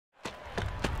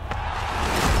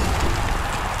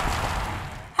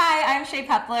I'm Shae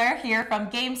Pepler here from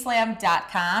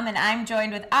Gameslam.com, and I'm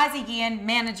joined with Ozzie Guillen,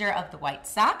 manager of the White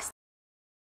Sox.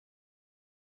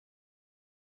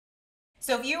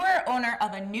 So if you were owner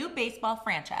of a new baseball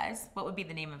franchise, what would be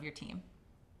the name of your team?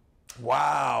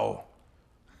 Wow.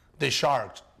 The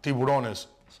Sharks. Tiburones.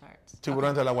 Sharks.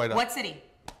 Tiburones de la Guaira. What city?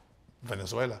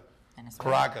 Venezuela.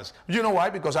 Venezuela. Caracas. You know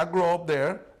why? Because I grew up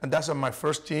there, and that's my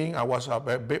first team. I was a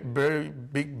very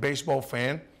big baseball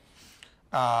fan.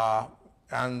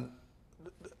 And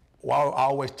while I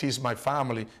always tease my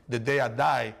family, the day I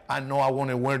die, I know I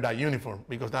want to wear that uniform,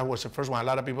 because that was the first one. A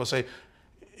lot of people say,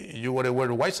 you want to wear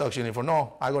the White Sox uniform.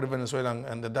 No, I go to Venezuela,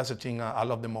 and that's the team I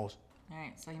love the most. All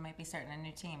right, so you might be starting a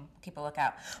new team. Keep a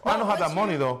lookout. Well, I don't have that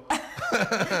money, though.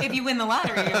 If you win the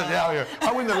lottery. Yeah,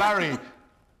 I win the lottery.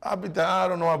 I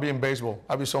don't know, I'll be in baseball.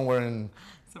 I'll be somewhere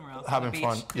else, having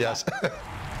fun. Yes.